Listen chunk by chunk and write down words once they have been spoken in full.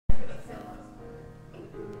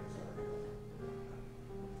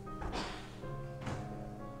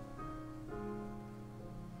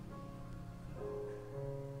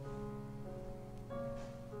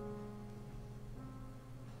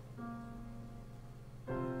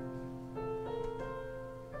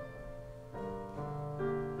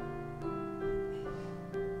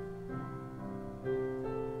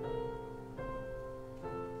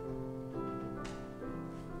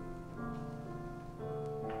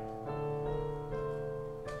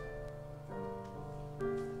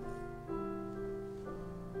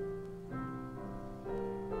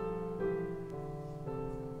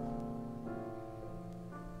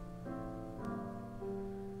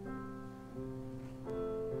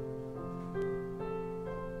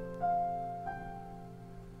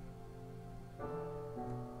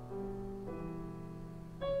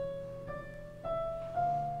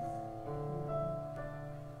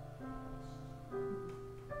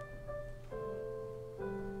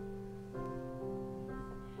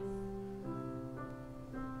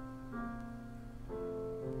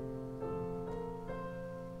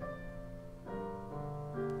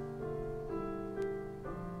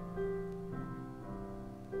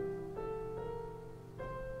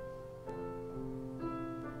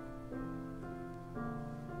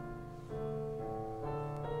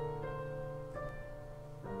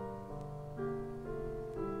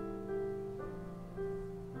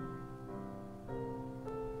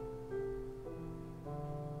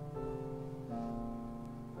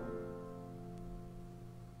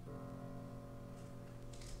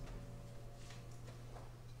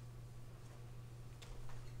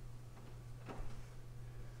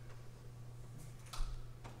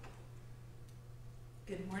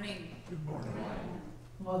Good morning. Good morning.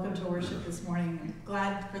 Welcome to worship this morning. I'm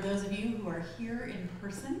glad for those of you who are here in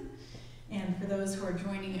person and for those who are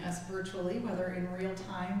joining us virtually, whether in real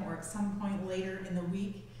time or at some point later in the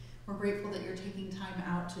week. We're grateful that you're taking time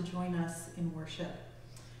out to join us in worship.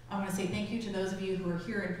 I want to say thank you to those of you who are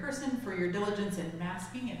here in person for your diligence in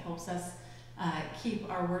masking. It helps us keep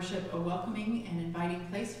our worship a welcoming and inviting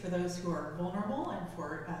place for those who are vulnerable and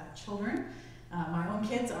for children. My own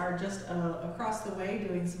kids are just across the way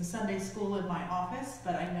doing some Sunday school in my office,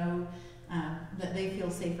 but I know that they feel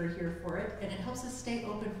safer here for it, and it helps us stay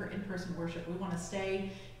open for in-person worship. We want to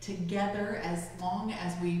stay together as long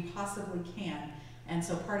as we possibly can, and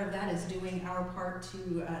so part of that is doing our part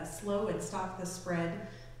to slow and stop the spread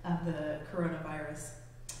of the coronavirus.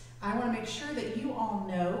 I want to make sure that you all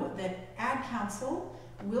know that Ad Council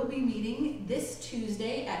will be meeting this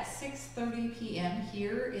Tuesday at 6:30 p.m.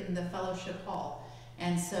 here in the Fellowship Hall.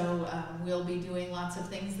 And so we'll be doing lots of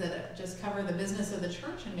things that just cover the business of the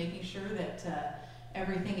church and making sure that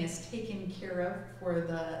everything is taken care of for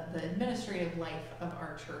the administrative life of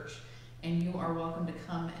our church. And you are welcome to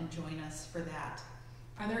come and join us for that.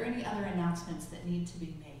 Are there any other announcements that need to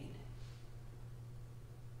be made?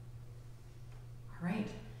 All right.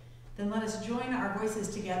 Then let us join our voices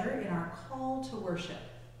together in our call to worship.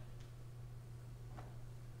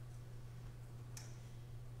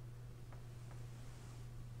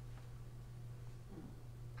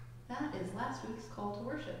 That is last week's call to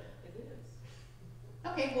worship. It is.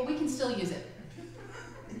 Okay, well, we can still use it.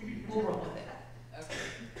 We'll roll with it. Okay.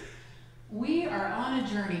 We are on a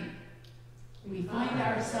journey. We find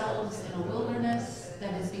ourselves in a wilderness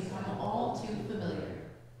that has become all too familiar.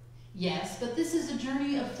 Yes, but this is a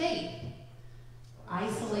journey of faith.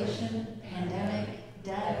 Isolation, pandemic,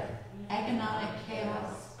 death, economic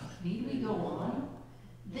chaos. Need we go on?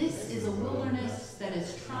 This is a wilderness that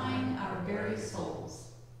is trying our very souls.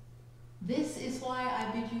 This is why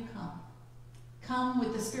I bid you come. Come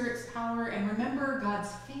with the Spirit's power and remember God's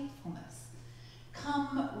faithfulness.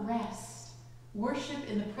 Come rest. Worship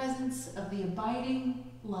in the presence of the abiding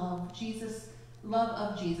love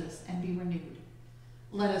of Jesus, and be renewed.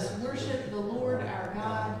 Let us worship the Lord our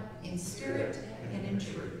God in spirit and in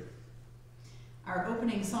truth. Our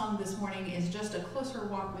opening song this morning is Just a Closer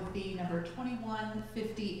Walk with Thee, number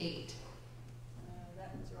 2158.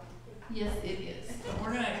 That was wrong. Yes, it is. But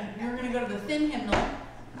we're gonna go to the thin hymnal.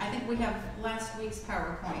 I think we have last week's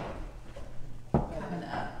PowerPoint coming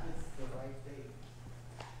up. It's the right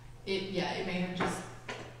date. It may have just,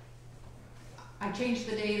 I changed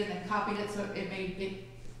the date and then copied it, so it made it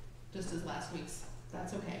just as last week's.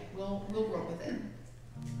 That's okay. We'll roll with it.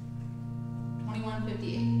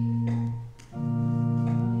 2158.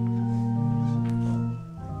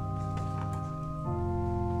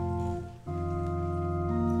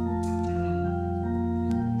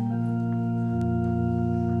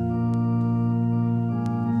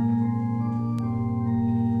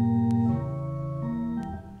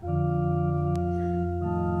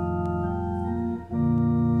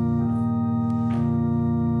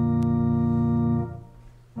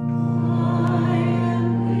 I am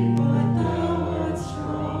weak, but thou art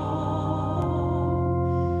strong.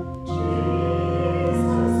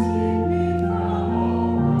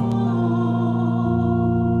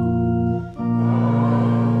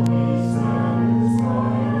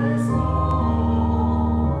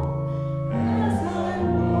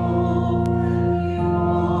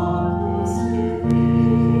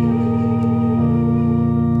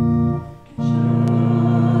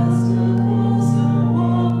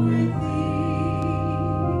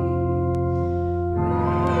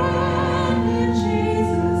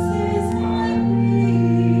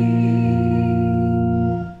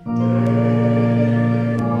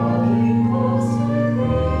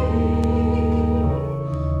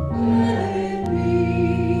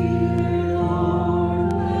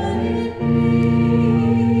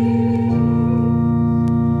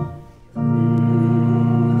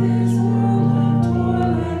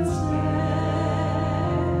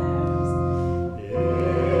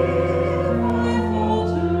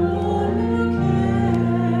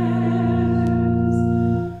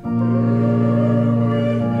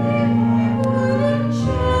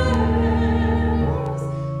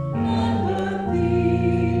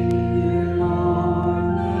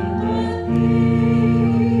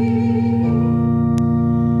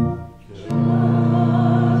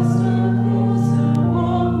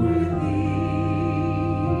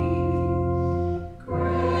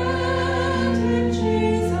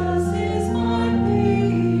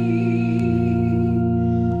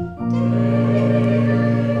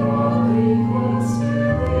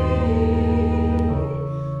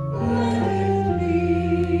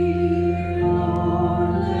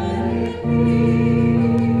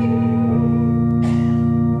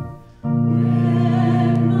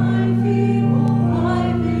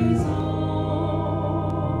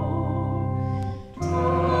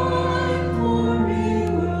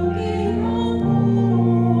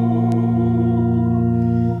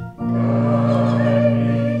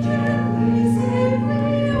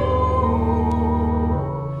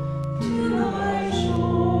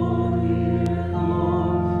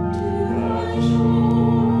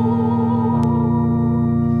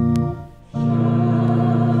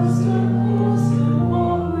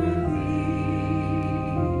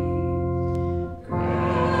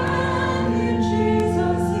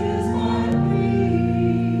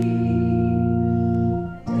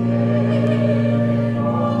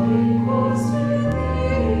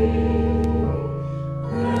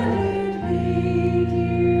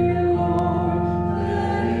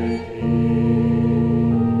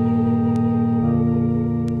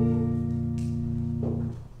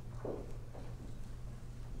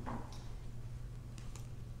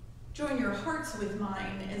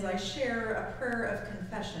 as I share a prayer of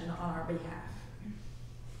confession on our behalf.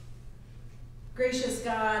 Gracious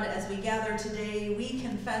God, as we gather today, we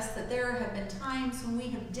confess that there have been times when we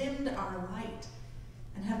have dimmed our light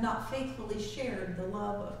and have not faithfully shared the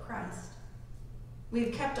love of Christ. We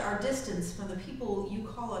have kept our distance from the people you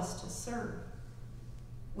call us to serve.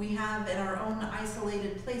 We have, in our own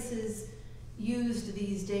isolated places, used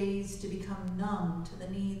these days to become numb to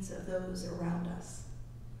the needs of those around us.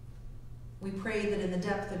 We pray that in the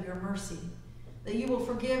depth of your mercy, that you will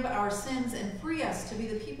forgive our sins and free us to be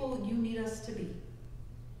the people you need us to be.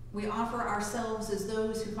 We offer ourselves as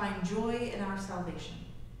those who find joy in our salvation,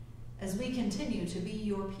 as we continue to be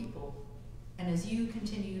your people, and as you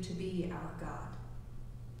continue to be our God.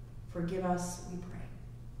 Forgive us, we pray.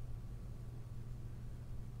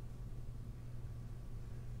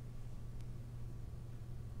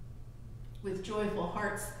 With joyful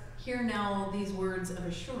hearts, hear now these words of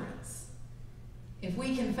assurance. If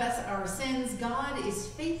we confess our sins, God is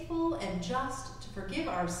faithful and just to forgive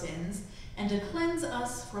our sins and to cleanse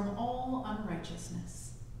us from all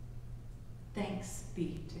unrighteousness. Thanks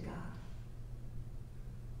be to God.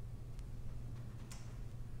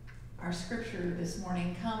 Our scripture this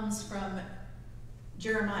morning comes from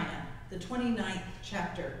Jeremiah, the 29th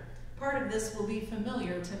chapter. Part of this will be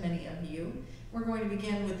familiar to many of you. We're going to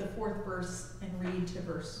begin with the 4th verse and read to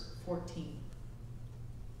verse 14.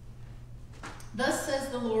 Thus says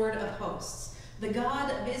the Lord of hosts, the God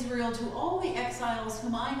of Israel, to all the exiles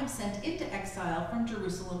whom I have sent into exile from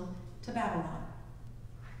Jerusalem to Babylon.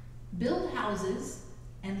 Build houses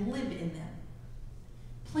and live in them.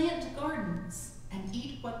 Plant gardens and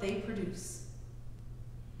eat what they produce.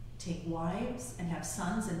 Take wives and have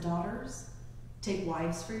sons and daughters. Take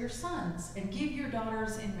wives for your sons and give your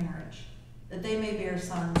daughters in marriage, that they may bear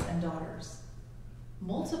sons and daughters.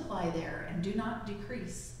 Multiply there and do not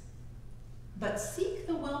decrease. But seek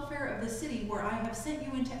the welfare of the city where I have sent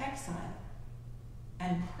you into exile,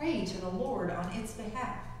 and pray to the Lord on its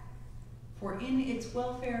behalf, for in its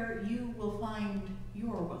welfare you will find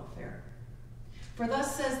your welfare. For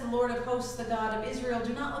thus says the Lord of hosts, the God of Israel,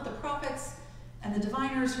 do not let the prophets and the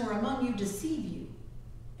diviners who are among you deceive you,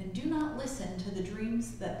 and do not listen to the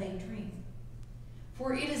dreams that they dream.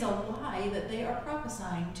 For it is a lie that they are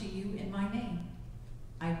prophesying to you in my name.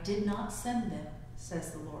 I did not send them,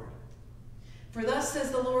 says the Lord. For thus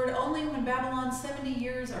says the Lord, only when Babylon's 70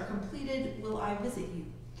 years are completed will I visit you,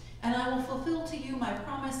 and I will fulfill to you my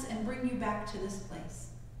promise and bring you back to this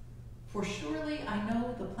place. For surely I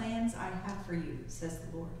know the plans I have for you, says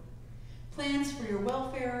the Lord, plans for your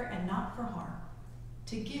welfare and not for harm,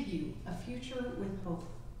 to give you a future with hope.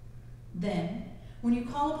 Then, when you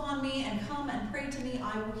call upon me and come and pray to me,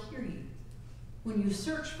 I will hear you. When you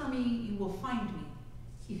search for me, you will find me.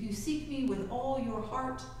 If you seek me with all your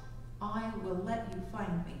heart, I will let you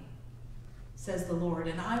find me, says the Lord,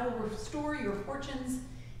 and I will restore your fortunes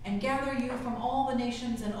and gather you from all the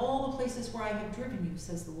nations and all the places where I have driven you,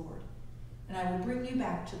 says the Lord, and I will bring you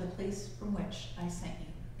back to the place from which I sent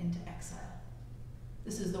you into exile.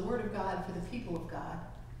 This is the word of God for the people of God.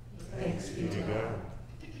 Thanks be to God.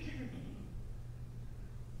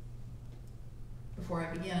 Before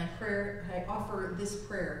I begin, I offer this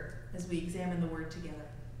prayer as we examine the word together.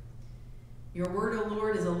 Your word, O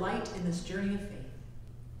Lord, is a light in this journey of faith.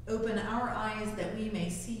 Open our eyes that we may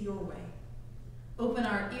see your way. Open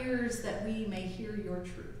our ears that we may hear your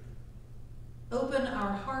truth. Open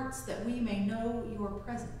our hearts that we may know your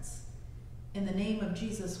presence. In the name of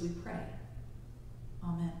Jesus we pray.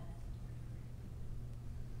 Amen.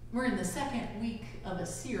 We're in the second week of a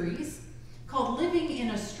series called Living in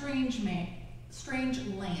a Strange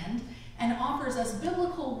Land, and offers us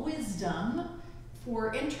biblical wisdom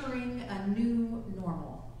for entering a new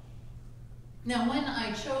normal. Now, when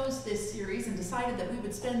I chose this series and decided that we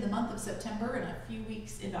would spend the month of September and a few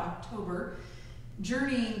weeks into October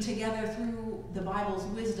journeying together through the Bible's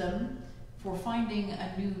wisdom for finding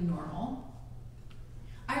a new normal,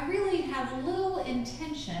 I really had little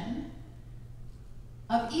intention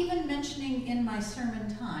of even mentioning in my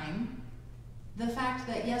sermon time the fact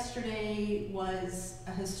that yesterday was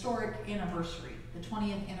a historic anniversary, the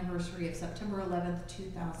 20th anniversary of September 11th,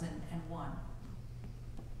 2001.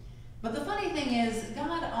 But the funny thing is,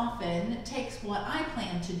 God often takes what I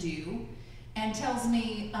plan to do and tells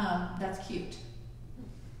me, that's cute.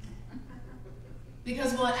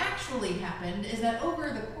 Because what actually happened is that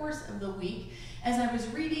over the course of the week, as I was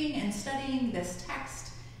reading and studying this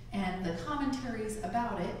text and the commentaries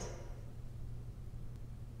about it,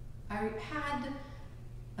 I had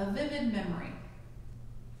a vivid memory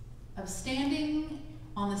of standing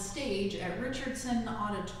on the stage at Richardson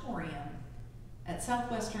Auditorium at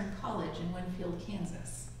Southwestern College in Winfield,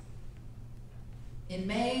 Kansas. in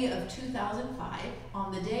May of 2005,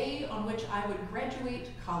 on the day on which I would graduate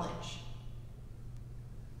college.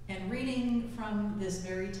 And reading from this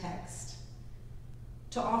very text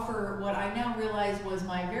to offer what I now realize was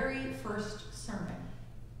my very first sermon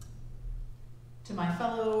to my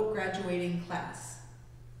fellow graduating class,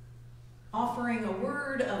 offering a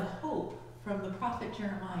word of hope from the prophet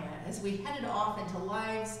Jeremiah as we headed off into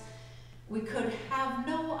lives we could have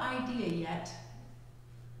no idea yet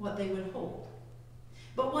what they would hold.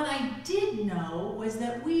 But what I did know was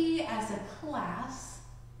that we as a class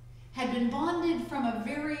had been bonded from a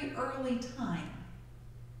very early time.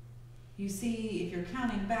 You see, if you're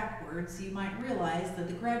counting backwards, you might realize that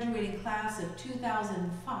the graduating class of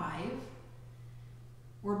 2005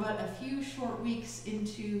 were but a few short weeks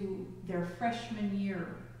into their freshman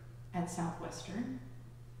year at Southwestern,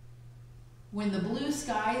 when the blue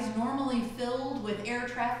skies, normally filled with air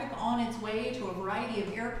traffic on its way to a variety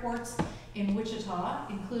of airports in Wichita,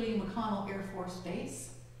 including McConnell Air Force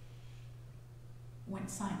Base, went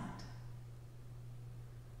silent.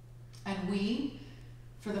 And we,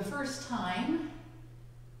 for the first time,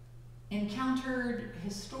 encountered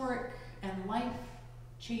historic and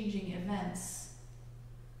life-changing events,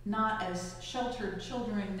 not as sheltered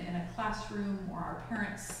children in a classroom or our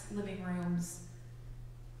parents' living rooms,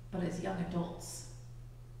 but as young adults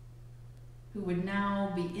who would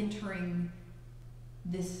now be entering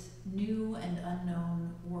this new and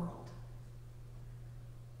unknown world.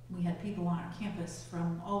 We had people on our campus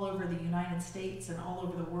from all over the United States and all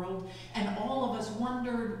over the world, and all of us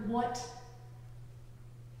wondered what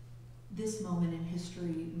this moment in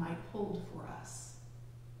history might hold for us.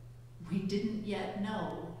 We didn't yet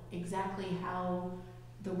know exactly how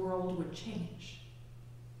the world would change.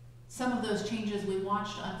 Some of those changes we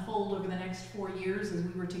watched unfold over the next 4 years as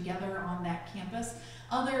we were together on that campus.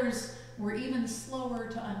 Others were even slower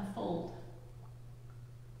to unfold,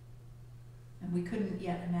 and we couldn't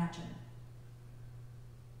yet imagine.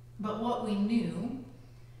 But what we knew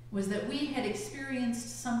was that we had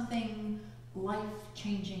experienced something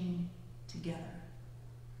life-changing together,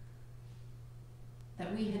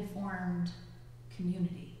 that we had formed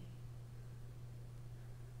community.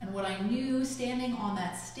 And what I knew standing on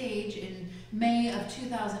that stage in May of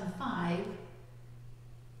 2005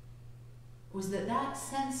 was that that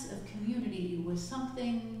sense of community was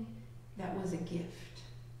something that was a gift.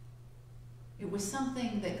 It was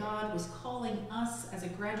something that God was calling us as a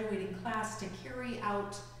graduating class to carry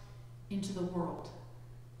out into the world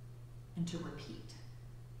and to repeat.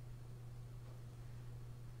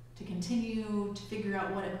 To continue to figure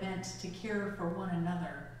out what it meant to care for one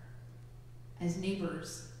another as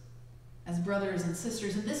neighbors, as brothers and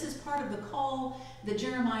sisters. And this is part of the call that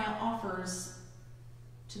Jeremiah offers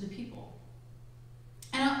to the people.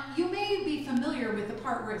 And you may be familiar with the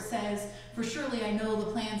part where it says, "For surely I know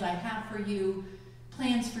the plans I have for you,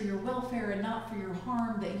 plans for your welfare and not for your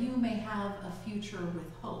harm, that you may have a future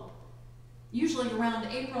with hope." Usually around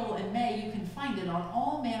April and May, you can find it on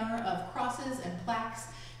all manner of crosses and plaques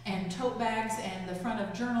and tote bags and the front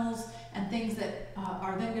of journals and things that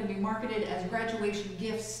are then going to be marketed as graduation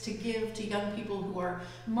gifts to give to young people who are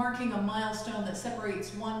marking a milestone that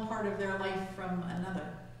separates one part of their life from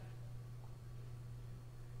another.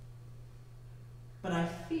 But I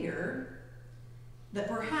fear that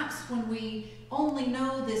perhaps when we only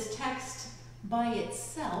know this text by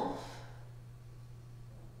itself,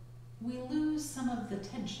 we lose some of the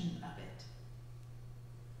tension of it.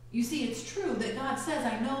 You see, it's true that God says,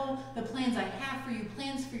 "I know the plans I have for you,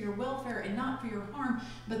 plans for your welfare and not for your harm,"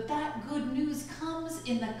 but that good news comes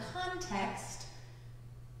in the context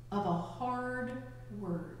of a hard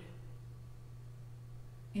word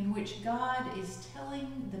in which God is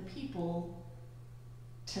telling the people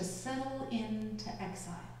to settle into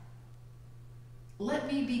exile. Let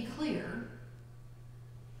me be clear,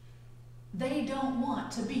 they don't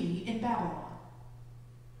want to be in Babylon.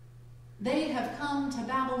 They have come to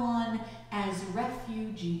Babylon as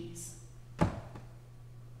refugees.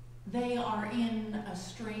 They are in a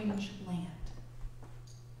strange land.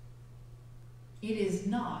 It is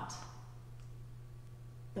not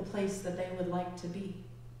the place that they would like to be.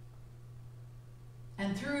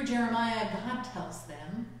 And through Jeremiah, God tells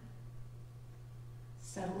them,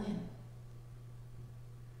 settle in.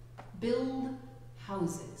 Build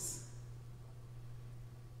houses.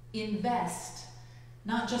 Invest,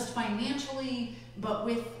 not just financially, but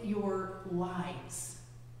with your lives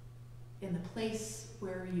in the place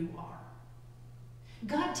where you are.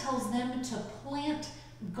 God tells them to plant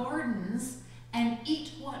gardens and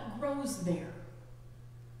eat what grows there.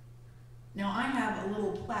 Now, I have a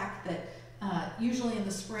little plaque that usually in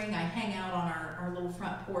the spring I hang out on our little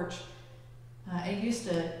front porch, It used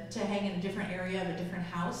to hang in a different area of a different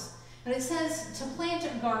house. But it says to plant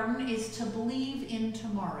a garden is to believe in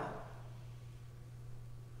tomorrow.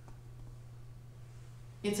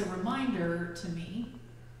 It's a reminder to me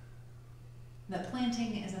that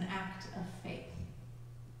planting is an act of faith.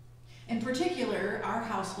 In particular, our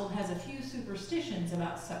household has a few superstitions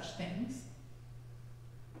about such things.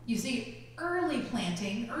 You see, early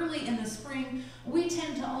planting, early in the spring, we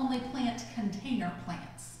tend to only plant container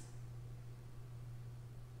plants.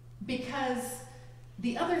 Because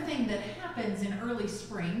the other thing that happens in early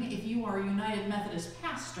spring, if you are a United Methodist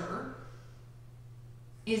pastor,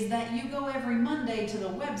 is that you go every Monday to the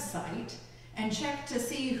website and check to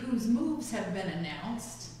see whose moves have been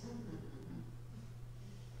announced.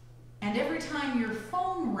 And every time your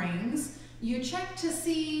phone rings, you check to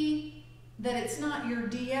see that it's not your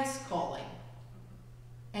DS calling.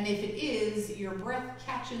 And if it is, your breath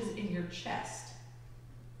catches in your chest.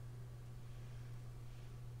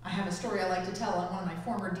 I have a story I like to tell on one of my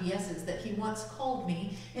former DSs that he once called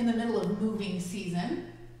me in the middle of moving season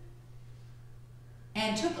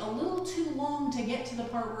and took a little too long to get to the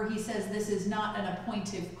part where he says this is not an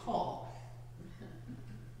appointive call.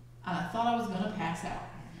 And I thought I was going to pass out.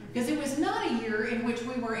 Because it was not a year in which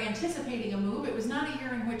we were anticipating a move. It was not a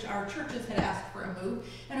year in which our churches had asked for a move.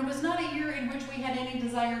 And it was not a year in which we had any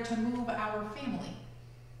desire to move our family.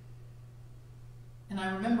 And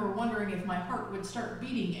I remember wondering if my heart would start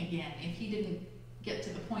beating again if he didn't get to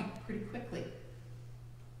the point pretty quickly.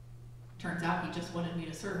 Turns out he just wanted me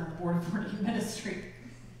to serve on the board of Morning Ministry.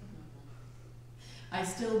 I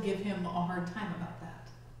still give him a hard time about that.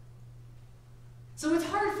 So it's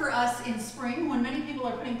hard for us in spring, when many people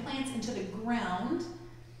are putting plants into the ground,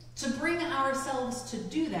 to bring ourselves to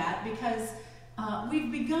do that, because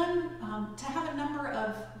we've begun to have a number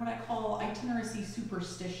of what I call itineracy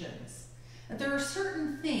superstitions. That there are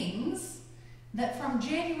certain things that from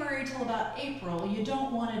January till about April you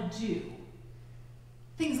don't want to do.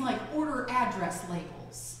 Things like order address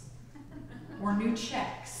labels or new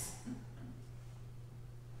checks.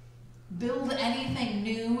 Build anything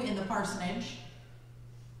new in the parsonage,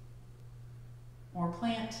 or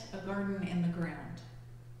plant a garden in the ground.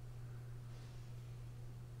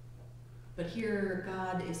 But here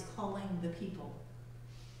God is calling the people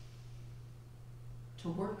to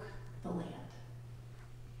work the land.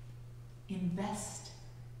 Invest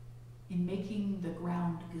in making the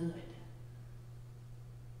ground good.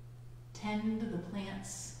 Tend the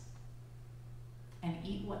plants and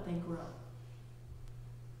eat what they grow.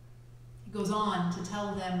 He goes on to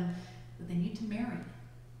tell them that they need to marry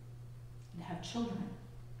and have children,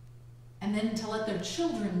 and then to let their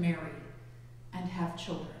children marry and have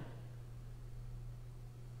children.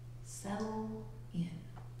 Settle in.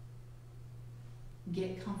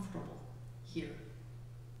 Get comfortable here.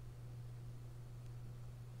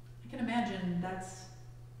 I can imagine that's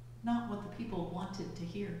not what the people wanted to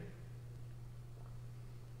hear.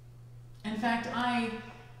 In fact, I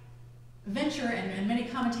venture, and many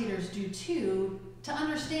commentators do too, to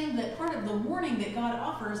understand that part of the warning that God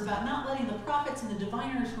offers about not letting the prophets and the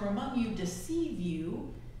diviners who are among you deceive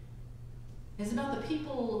you is about the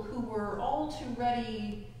people who were all too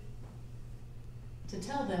ready to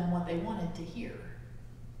tell them what they wanted to hear.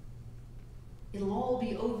 It'll all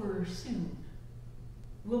be over soon.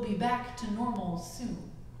 We'll be back to normal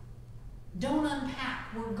soon. Don't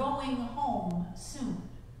unpack. We're going home soon.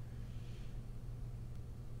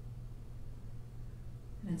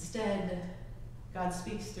 And instead, God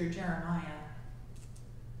speaks through Jeremiah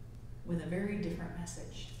with a very different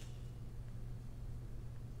message.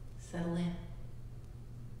 Settle in.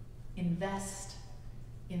 Invest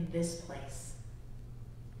in this place.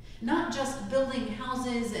 Not just building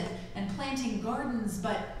houses and planting gardens,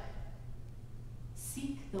 but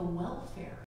seek the welfare